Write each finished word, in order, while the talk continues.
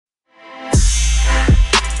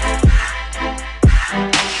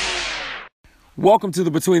Welcome to the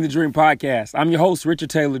Between the Dream podcast. I'm your host, Richard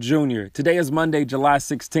Taylor Jr. Today is Monday, July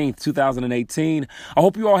 16th, 2018. I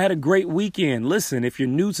hope you all had a great weekend. Listen, if you're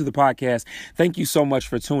new to the podcast, thank you so much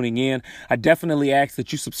for tuning in. I definitely ask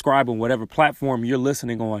that you subscribe on whatever platform you're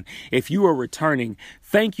listening on. If you are returning,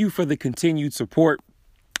 thank you for the continued support.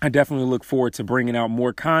 I definitely look forward to bringing out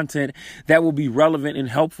more content that will be relevant and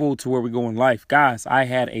helpful to where we go in life. Guys, I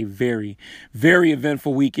had a very, very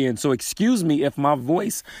eventful weekend, so excuse me if my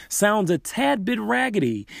voice sounds a tad bit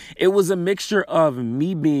raggedy. It was a mixture of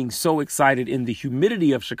me being so excited in the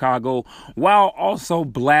humidity of Chicago while also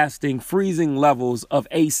blasting freezing levels of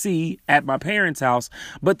AC at my parents' house,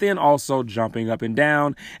 but then also jumping up and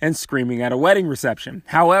down and screaming at a wedding reception.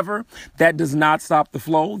 However, that does not stop the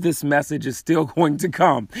flow. This message is still going to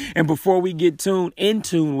come. And before we get in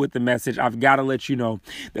tune with the message, I've got to let you know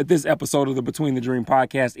that this episode of the Between the Dream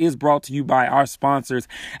podcast is brought to you by our sponsors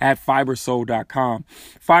at FiberSoul.com.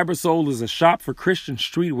 FiberSoul is a shop for Christian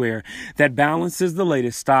streetwear that balances the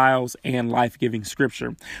latest styles and life-giving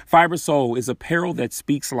scripture. FiberSoul is apparel that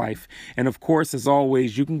speaks life. And of course, as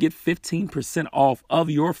always, you can get 15% off of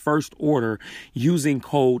your first order using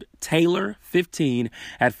code Taylor15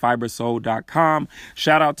 at FiberSoul.com.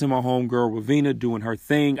 Shout out to my homegirl, Ravina, doing her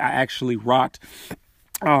thing. I actually rocked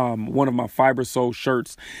one of my FiberSoul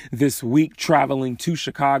shirts this week traveling to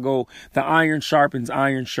Chicago, the Iron Sharpens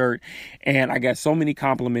Iron shirt, and I got so many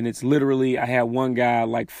compliments. Literally, I had one guy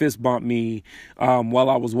fist bump me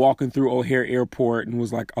while I was walking through O'Hare Airport and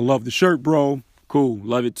was like, "I love the shirt, bro." Cool.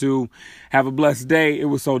 Love it too. Have a blessed day. It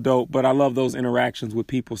was so dope, but I love those interactions with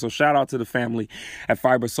people. So shout out to the family at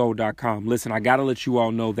FiberSoul.com. Listen, I got to let you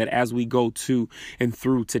all know that as we go to and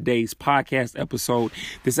through today's podcast episode,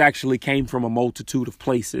 this actually came from a multitude of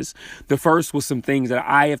places. The first was some things that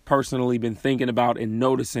I have personally been thinking about and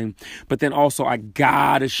noticing, but then also I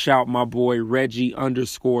got to shout my boy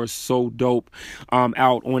Reggie_so_dope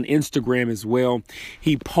out on Instagram as well.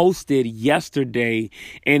 He posted yesterday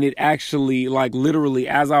and it actually literally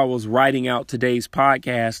as I was writing out today's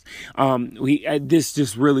podcast, this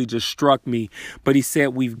just really struck me. But he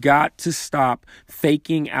said, we've got to stop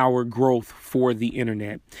faking our growth for the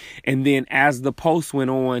internet. And then as the post went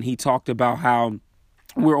on, he talked about how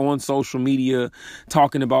we're on social media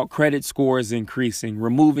talking about credit scores increasing,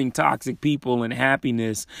 removing toxic people and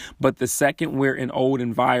happiness. But the second we're in old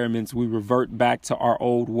environments, we revert back to our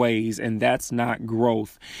old ways, and that's not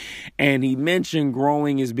growth. And he mentioned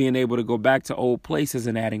growing is being able to go back to old places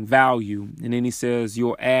and adding value. And then he says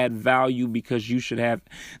you'll add value because you should have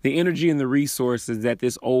the energy and the resources that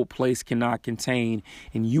this old place cannot contain,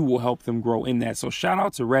 and you will help them grow in that. So shout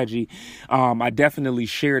out to Reggie. I definitely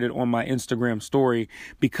shared it on my Instagram story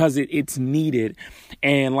because it's needed.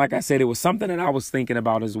 And like I said, it was something that I was thinking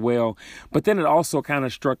about as well. But then it also kind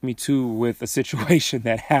of struck me too with a situation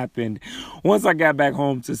that happened once I got back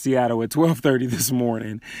home to Seattle at 12:30 this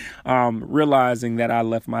morning, realizing that I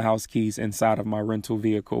left my house keys inside of my rental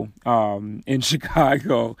vehicle in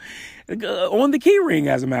Chicago on the key ring,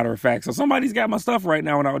 as a matter of fact. So somebody's got my stuff right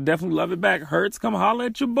now and I would definitely love it back. Hertz, come holler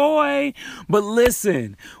at your boy. But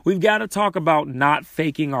listen, we've got to talk about not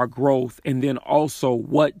faking our growth and then also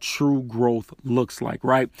what true growth looks like,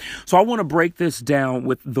 right? So I want to break this down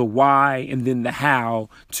with the why and then the how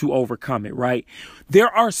to overcome it, right? There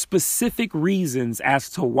are specific reasons as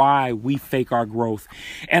to why we fake our growth.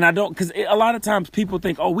 And because a lot of times people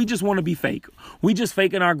think, oh, we just want to be fake. We just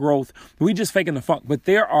faking our growth. We just faking the funk. But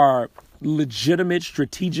there are legitimate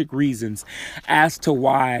strategic reasons as to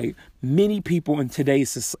why many people in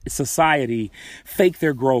today's society fake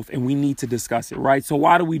their growth, and we need to discuss it, right? So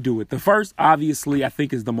why do we do it? The first, obviously, I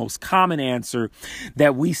think is the most common answer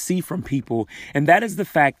that we see from people, and that is the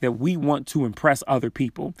fact that we want to impress other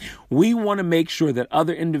people. We want to make sure that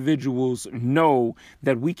other individuals know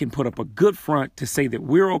that we can put up a good front to say that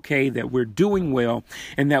we're okay, that we're doing well,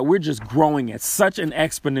 and that we're just growing at such an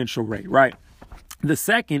exponential rate, right? The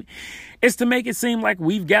second is to make it seem like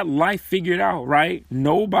we've got life figured out, right?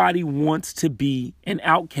 Nobody wants to be an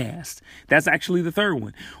outcast. That's actually the third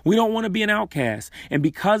one. We don't want to be an outcast. And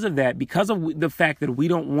because of that, because of the fact that we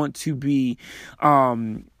don't want to be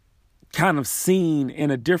kind of seen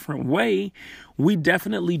in a different way, we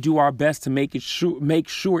definitely do our best to make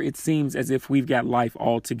sure it seems as if we've got life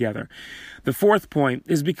all together. The fourth point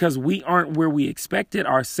is because we aren't where we expected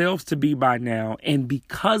ourselves to be by now. And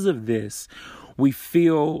because of this, we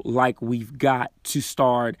feel like we've got to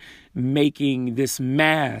start making this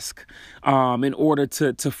mask in order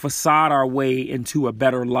to facade our way into a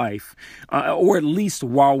better life, or at least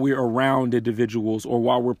while we're around individuals or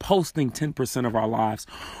while we're posting 10% of our lives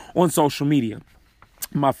on social media.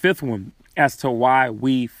 My fifth one as to why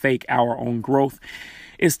we fake our own growth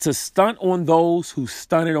is to stunt on those who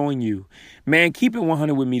stunted on you. Man, keep it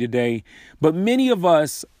 100 with me today. But many of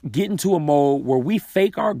us get into a mode where we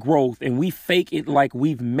fake our growth and we fake it like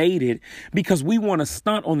we've made it because we want to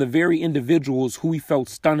stunt on the very individuals who we felt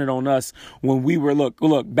stunted on us when we were, look,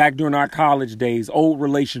 back during our college days, old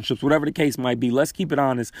relationships, whatever the case might be. Let's keep it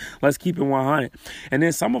honest. Let's keep it 100. And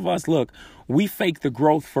then some of us, look, we fake the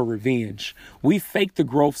growth for revenge. We fake the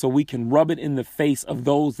growth so we can rub it in the face of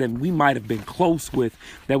those that we might have been close with,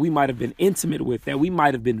 that we might have been intimate with, that we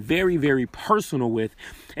might have been very, very personal with.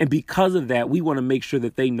 And because of that, we want to make sure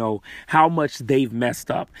that they know how much they've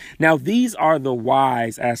messed up. Now, these are the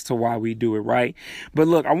whys as to why we do it, right? But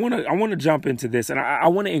look, I want to jump into this, and I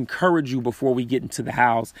want to encourage you before we get into the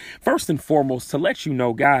hows, first and foremost, to let you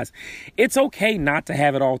know, guys, it's okay not to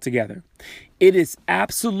have it all together. It is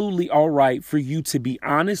absolutely all right for you to be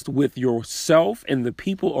honest with yourself and the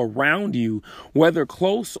people around you, whether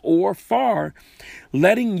close or far,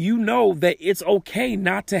 letting you know that it's okay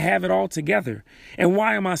not to have it all together. And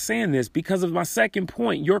why am I saying this? Because of my second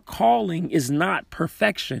point, your calling is not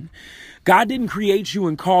perfection. God didn't create you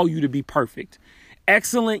and call you to be perfect.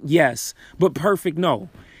 Excellent, yes, but perfect, no.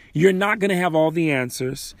 You're not going to have all the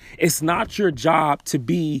answers. It's not your job to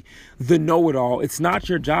be the know-it-all. It's not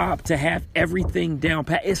your job to have everything down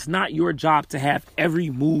pat. It's not your job to have every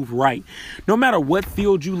move right. No matter what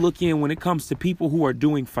field you look in when it comes to people who are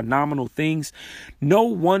doing phenomenal things, no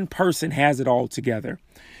one person has it all together.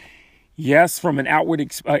 Yes, from an outward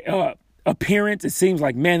appearance, it seems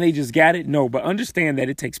like, man, they just got it. No, but understand that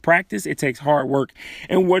it takes practice. It takes hard work.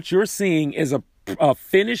 And what you're seeing is a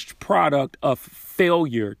finished product of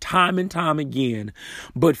failure time and time again,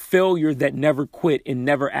 but failure that never quit and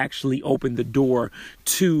never actually opened the door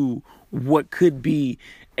to what could be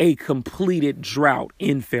a completed drought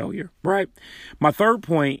in failure, right? My third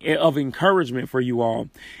point of encouragement for you all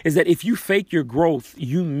is that if you fake your growth,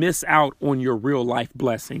 you miss out on your real life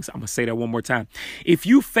blessings. I'm going to say that one more time. If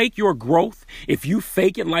you fake your growth, if you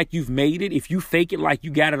fake it like you've made it, if you fake it like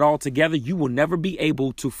you got it all together, you will never be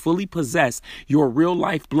able to fully possess your real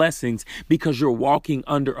life blessings because you're walking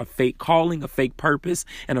under a fake calling, a fake purpose,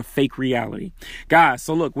 and a fake reality. Guys,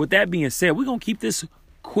 so look, with that being said, we're going to keep this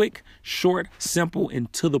quick, short, simple,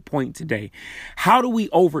 and to the point today. How do we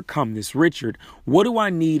overcome this? Richard, what do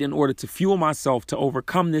I need in order to fuel myself to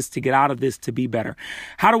overcome this, to get out of this, to be better?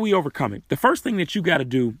 How do we overcome it? The first thing that you got to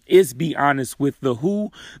do is be honest with the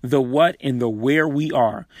who, the what, and the where we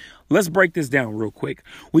are. Let's break this down real quick.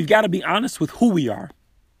 We've got to be honest with who we are.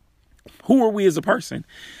 Who are we as a person?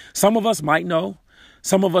 Some of us might know.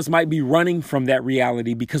 Some of us might be running from that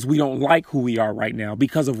reality because we don't like who we are right now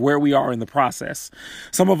because of where we are in the process.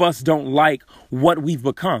 Some of us don't like what we've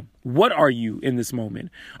become. What are you in this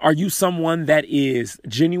moment? Are you someone that is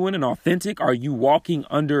genuine and authentic? Are you walking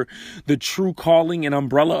under the true calling and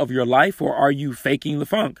umbrella of your life, or are you faking the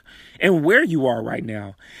funk? And where you are right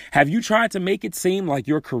now, have you tried to make it seem like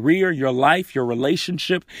your career, your life, your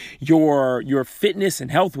relationship, your fitness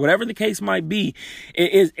and health, whatever the case might be,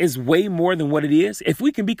 is way more than what it is? If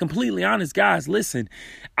we can be completely honest, guys, listen,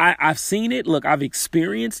 I've seen it. Look, I've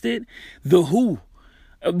experienced it. The who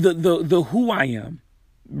I am.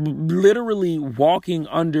 Literally walking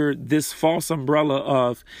under this false umbrella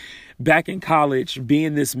of back in college,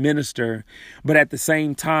 being this minister, but at the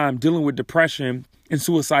same time dealing with depression and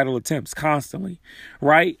suicidal attempts constantly,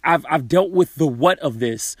 right? I've dealt with the what of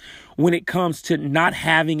this when it comes to not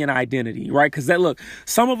having an identity, right? Because look,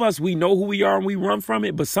 some of us, we know who we are and we run from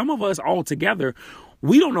it, but some of us altogether,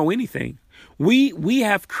 we don't know anything. We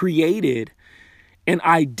have created an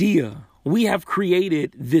idea. We have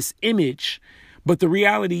created this image. But the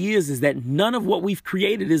reality is that none of what we've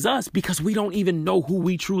created is us because we don't even know who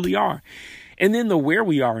we truly are. And then the where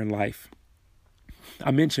we are in life. I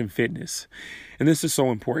mentioned fitness. And this is so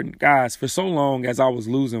important. Guys, for so long as I was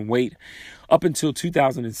losing weight up until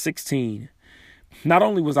 2016, not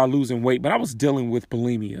only was I losing weight, but I was dealing with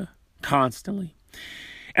bulimia constantly.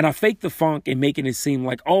 And I faked the funk and making it seem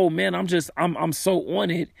like, oh man, I'm so on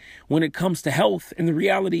it when it comes to health. And the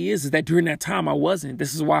reality is that during that time I wasn't.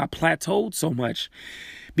 This is why I plateaued so much,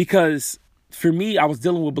 because for me, I was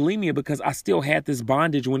dealing with bulimia because I still had this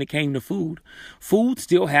bondage when it came to food. Food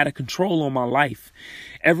still had a control on my life.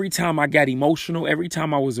 Every time I got emotional, every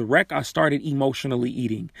time I was a wreck, I started emotionally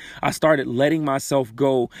eating. I started letting myself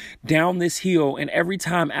go down this hill. And every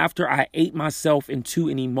time after I ate myself into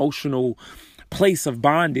an emotional place of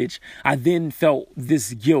bondage, I then felt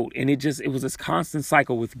this guilt, and it was this constant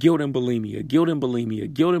cycle with guilt and bulimia, guilt and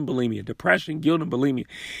bulimia, guilt and bulimia, depression, guilt and bulimia.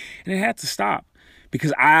 And it had to stop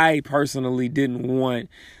because I personally didn't want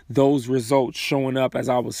those results showing up as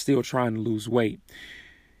I was still trying to lose weight.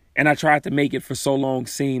 And I tried to make it for so long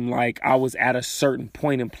seem like I was at a certain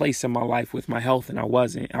point and place in my life with my health, and I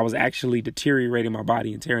wasn't. I was actually deteriorating my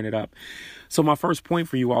body and tearing it up. So my first point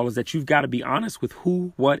for you all is that you've got to be honest with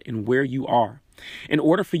who, what, and where you are. In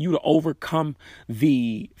order for you to overcome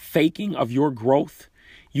the faking of your growth,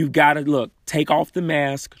 you've got to take off the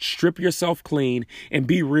mask, strip yourself clean, and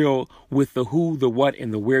be real with the who, the what,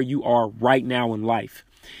 and the where you are right now in life.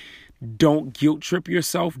 Don't guilt trip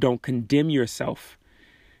yourself. Don't condemn yourself.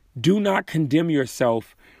 Do not condemn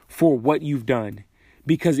yourself for what you've done,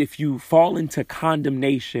 because if you fall into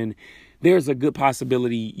condemnation, there's a good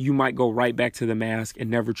possibility you might go right back to the mask and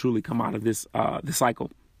never truly come out of this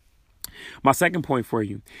cycle. My second point for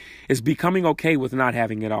you is becoming okay with not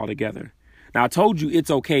having it all together. Now, I told you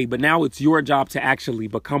it's okay, but now it's your job to actually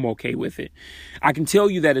become okay with it. I can tell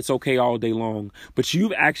you that it's okay all day long, but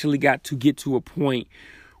you've actually got to get to a point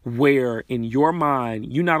where in your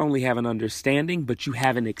mind, you not only have an understanding, but you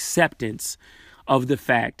have an acceptance of the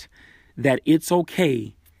fact that it's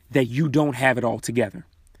okay that you don't have it all together.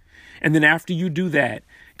 And then after you do that,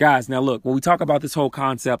 guys, now look, when we talk about this whole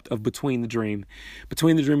concept of between the dream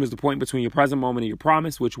is the point between your present moment and your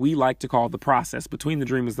promise, which we like to call the process. Between the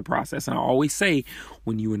dream is the process. And I always say,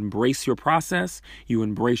 when you embrace your process, you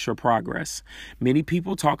embrace your progress. Many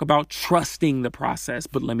people talk about trusting the process,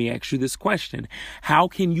 but let me ask you this question. How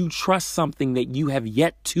can you trust something that you have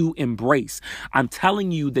yet to embrace? I'm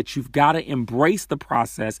telling you that you've got to embrace the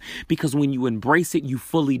process, because when you embrace it, you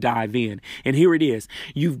fully dive in. And here it is.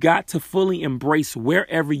 You've got to fully embrace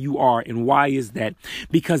wherever you are. And why is that?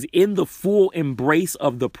 Because in the full embrace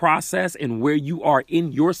of the process and where you are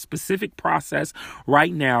in your specific process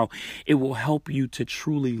right now, it will help you to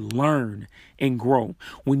truly learn and grow.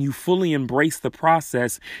 When you fully embrace the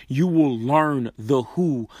process, you will learn the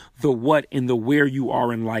who, the what, and the where you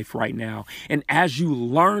are in life right now. And as you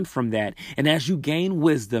learn from that, and as you gain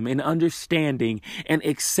wisdom and understanding and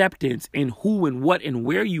acceptance in who and what and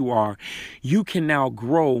where you are, you can now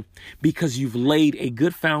grow because you've laid a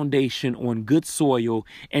good foundation on good soil,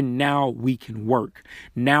 and now we can work.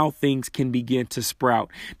 Now things can begin to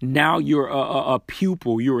sprout. Now you're a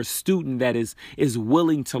pupil, you're a student that is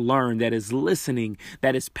willing to learn, that is listening,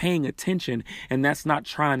 that is paying attention, and that's not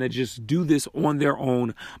trying to just do this on their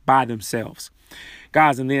own by themselves.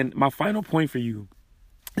 Guys, and then my final point for you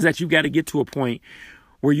is that you got to get to a point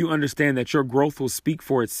where you understand that your growth will speak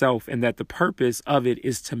for itself, and that the purpose of it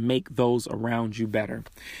is to make those around you better.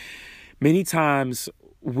 Many times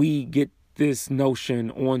we get this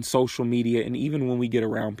notion on social media, and even when we get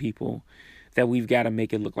around people, that we've got to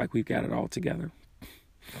make it look like we've got it all together.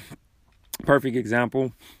 Perfect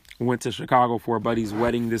example. Went to Chicago for a buddy's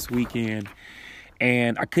wedding this weekend,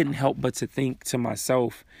 and I couldn't help but to think to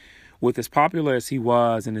myself, with as popular as he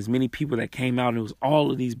was and as many people that came out, and it was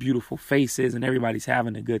all of these beautiful faces and everybody's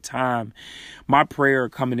having a good time, my prayer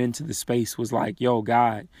coming into the space was like, yo,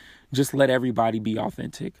 God, just let everybody be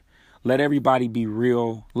authentic. Let everybody be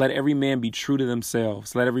real. Let every man be true to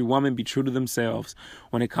themselves. Let every woman be true to themselves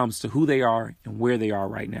when it comes to who they are and where they are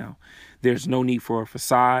right now. There's no need for a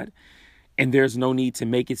facade, and there's no need to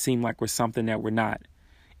make it seem like we're something that we're not.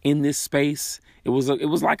 In this space, it was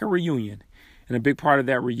like a reunion. And a big part of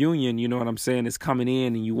that reunion, you know what I'm saying, is coming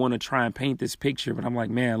in and you want to try and paint this picture. But I'm like,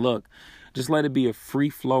 man, look, just let it be a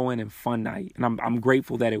free-flowing and fun night. And I'm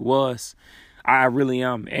grateful that it was. I really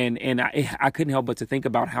am. And I couldn't help but to think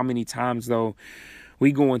about how many times, though,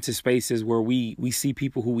 we go into spaces where we see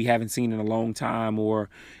people who we haven't seen in a long time, or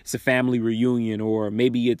it's a family reunion, or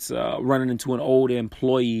maybe it's running into an old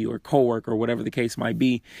employee or coworker or whatever the case might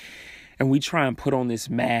be. And we try and put on this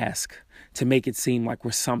mask to make it seem like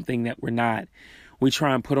we're something that we're not. We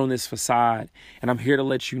try and put on this facade. And I'm here to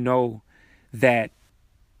let you know that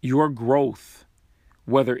your growth,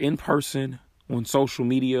 whether in person, on social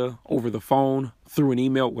media, over the phone, through an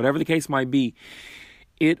email, whatever the case might be,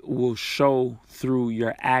 it will show through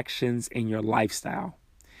your actions and your lifestyle.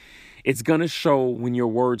 It's going to show when your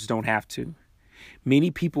words don't have to.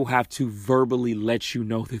 Many people have to verbally let you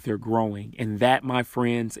know that they're growing. And that, my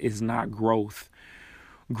friends, is not growth.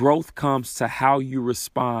 Growth comes to how you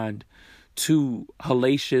respond to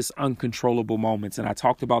hellacious, uncontrollable moments. And I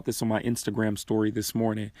talked about this on my Instagram story this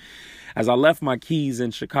morning. As I left my keys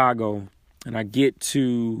in Chicago and I get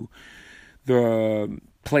to the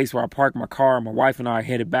place where I parked my car, my wife and I are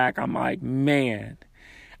headed back, I'm like, man,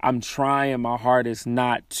 I'm trying my hardest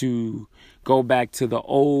not to go back to the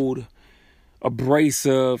old,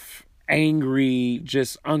 abrasive, angry,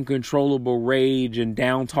 just uncontrollable rage and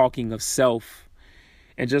down talking of self,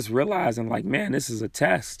 and just realizing like, man, this is a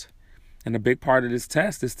test. And a big part of this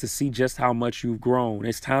test is to see just how much you've grown.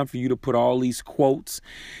 It's time for you to put all these quotes.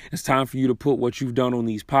 It's time for you to put what you've done on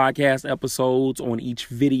these podcast episodes, on each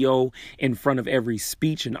video, in front of every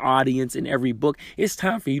speech and audience, in every book. It's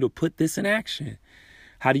time for you to put this in action.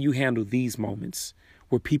 How do you handle these moments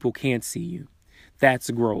where people can't see you?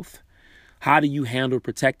 That's growth. How do you handle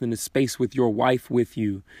protecting the space with your wife with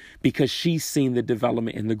you because she's seen the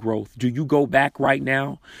development and the growth? Do you go back right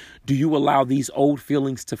now? Do you allow these old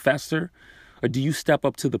feelings to fester? Or do you step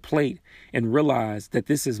up to the plate and realize that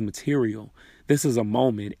this is material? This is a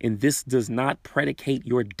moment, and this does not predicate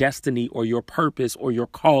your destiny or your purpose or your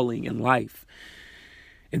calling in life.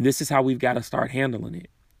 And this is how we've got to start handling it.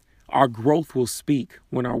 Our growth will speak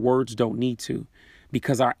when our words don't need to,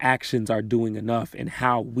 because our actions are doing enough, and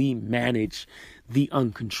how we manage the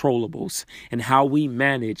uncontrollables, and how we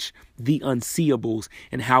manage the unseeables,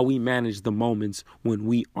 and how we manage the moments when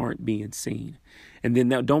we aren't being seen. And then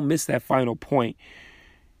now, don't miss that final point.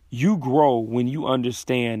 You grow when you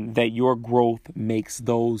understand that your growth makes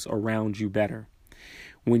those around you better.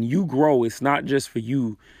 When you grow, it's not just for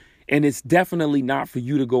you, and it's definitely not for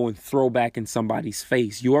you to go and throw back in somebody's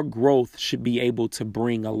face. Your growth should be able to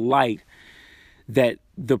bring a light that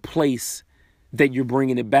the place that you're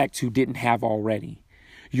bringing it back to didn't have already.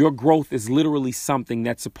 Your growth is literally something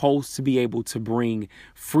that's supposed to be able to bring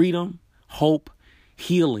freedom, hope,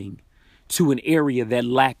 healing to an area that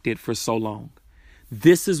lacked it for so long.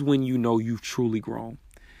 This is when you know you've truly grown.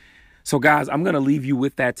 So guys, I'm going to leave you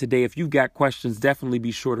with that today. If you've got questions, definitely be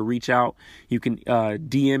sure to reach out. You can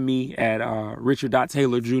DM me at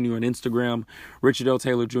Richard.Taylor Jr. on Instagram, Richard L.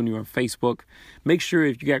 Taylor Jr. on Facebook. Make sure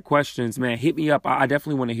if you got questions, man, hit me up. I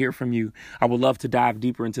definitely want to hear from you. I would love to dive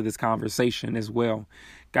deeper into this conversation as well.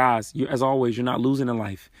 Guys, as always, you're not losing in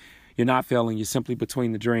life. You're not failing. You're simply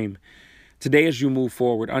between the dream. Today, as you move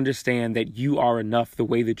forward, understand that you are enough the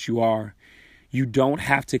way that you are. You don't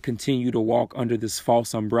have to continue to walk under this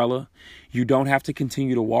false umbrella. You don't have to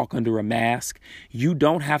continue to walk under a mask. You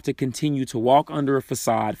don't have to continue to walk under a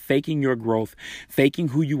facade, faking your growth, faking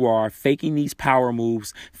who you are, faking these power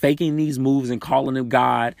moves, faking these moves and calling them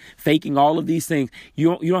God, faking all of these things.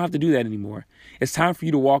 You don't have to do that anymore. It's time for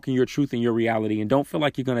you to walk in your truth and your reality, and don't feel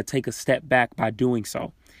like you're going to take a step back by doing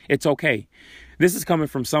so. It's okay. This is coming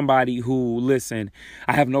from somebody who, listen,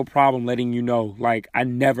 I have no problem letting you know, like, I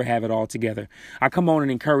never have it all together. I come on and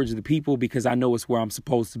encourage the people because I know it's where I'm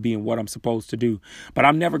supposed to be and what I'm supposed to do. But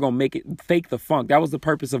I'm never going to make it fake the funk. That was the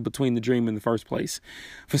purpose of Between the Dream in the first place.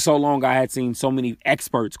 For so long, I had seen so many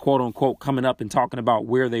experts, quote unquote, coming up and talking about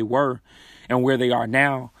where they were and where they are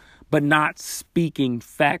now, but not speaking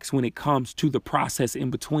facts when it comes to the process in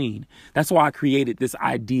between. That's why I created this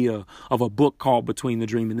idea of a book called Between the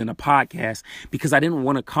Dream and then a podcast, because I didn't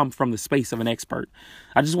want to come from the space of an expert.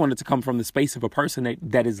 I just wanted to come from the space of a person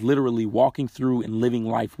that is literally walking through and living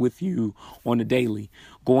life with you on a daily,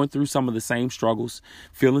 going through some of the same struggles,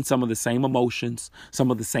 feeling some of the same emotions, some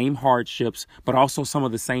of the same hardships, but also some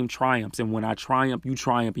of the same triumphs. And when I triumph, you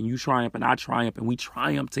triumph, and you triumph, and I triumph, and we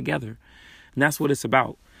triumph together. And that's what it's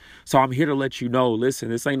about. So I'm here to let you know, listen,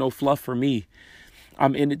 this ain't no fluff for me.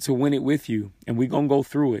 I'm in it to win it with you, and we're going to go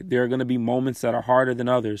through it. There are going to be moments that are harder than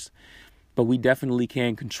others, but we definitely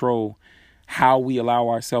can control how we allow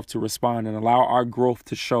ourselves to respond and allow our growth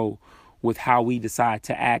to show with how we decide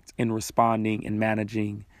to act in responding and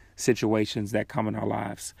managing situations that come in our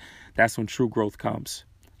lives. That's when true growth comes.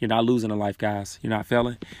 You're not losing in life, guys. You're not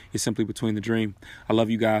failing. You're simply between the dream. I love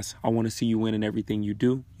you guys. I want to see you win in everything you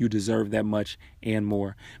do. You deserve that much and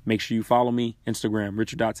more. Make sure you follow me. Instagram,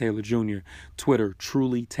 Richard.Taylor Jr. Twitter,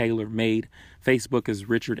 Truly Taylor Made. Facebook is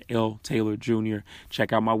Richard L. Taylor Jr.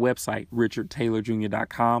 Check out my website,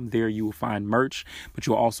 richardtaylorjr.com. There you will find merch, but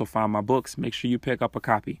you'll also find my books. Make sure you pick up a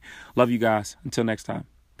copy. Love you guys. Until next time.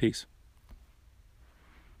 Peace.